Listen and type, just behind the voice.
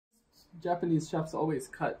Japanese chefs always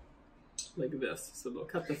cut like this. So they'll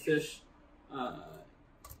cut the fish,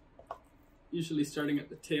 usually starting at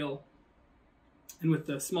the tail, and with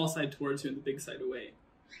the small side towards you and the big side away.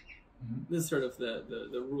 Mm-hmm. This is sort of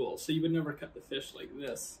the rule. So you would never cut the fish like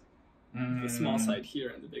this, the small side here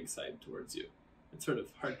and the big side towards you. It's sort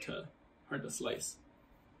of hard to slice.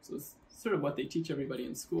 So it's sort of what they teach everybody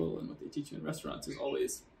in school, and what they teach you in restaurants is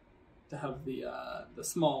always to have the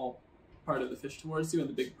small part of the fish towards you and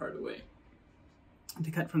the big part away, and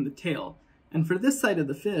to cut from the tail. And for this side of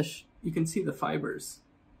the fish, you can see the fibers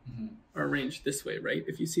are arranged this way, right?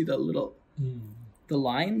 If you see the little the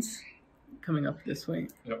lines coming up this way.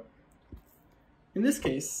 Yep. In this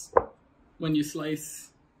case, when you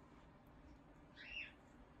slice,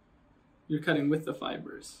 you're cutting with the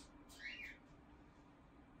fibers.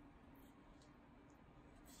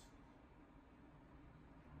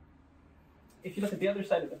 If you look at the other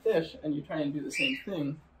side of the fish and you try and do the same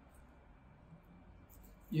thing,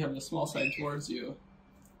 you have the small side towards you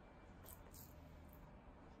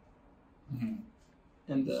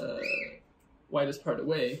and the widest part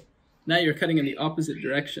away. Now you're cutting in the opposite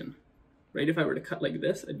direction, right? If I were to cut like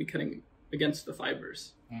this, I'd be cutting against the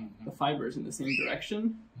fibers. The fibers in the same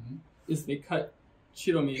direction is they cut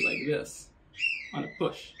shiromi like this on a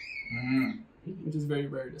push, which is very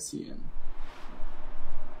rare to see in.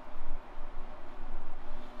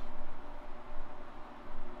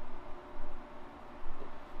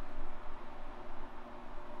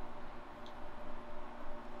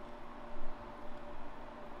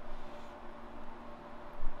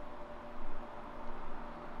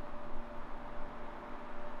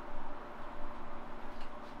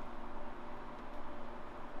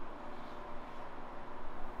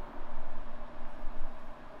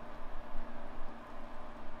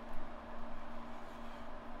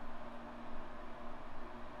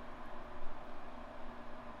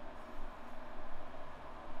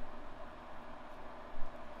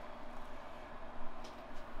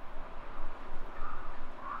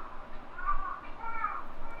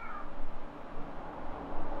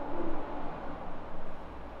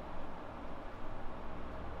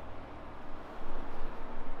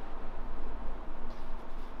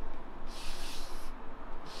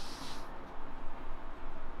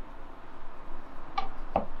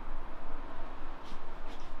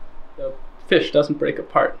 The fish doesn't break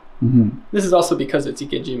apart. This is also because it's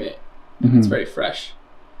ikejime and it's very fresh.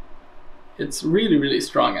 It's really, really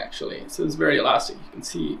strong actually. So it's very elastic. You can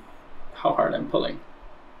see how hard I'm pulling.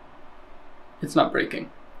 It's not breaking.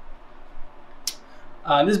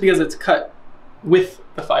 This is because it's cut with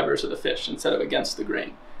the fibers of the fish instead of against the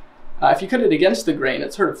grain. If you cut it against the grain,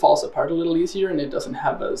 it sort of falls apart a little easier and it doesn't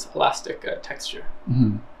have as elastic texture.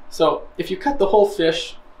 So if you cut the whole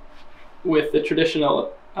fish with the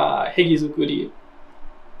traditional hegizukuri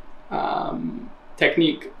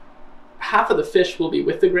technique, half of the fish will be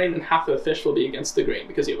with the grain and half of the fish will be against the grain,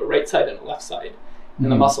 because you have a right side and a left side, and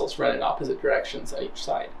the muscles run in opposite directions on each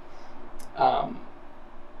side.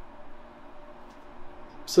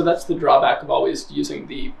 So that's the drawback of always using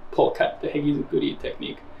the pull cut, the hegizukuri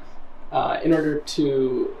technique. In order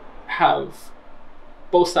to have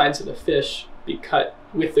both sides of the fish be cut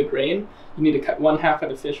with the grain, you need to cut one half of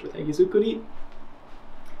the fish with hegizukuri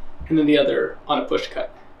and then the other on a push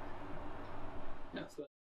cut.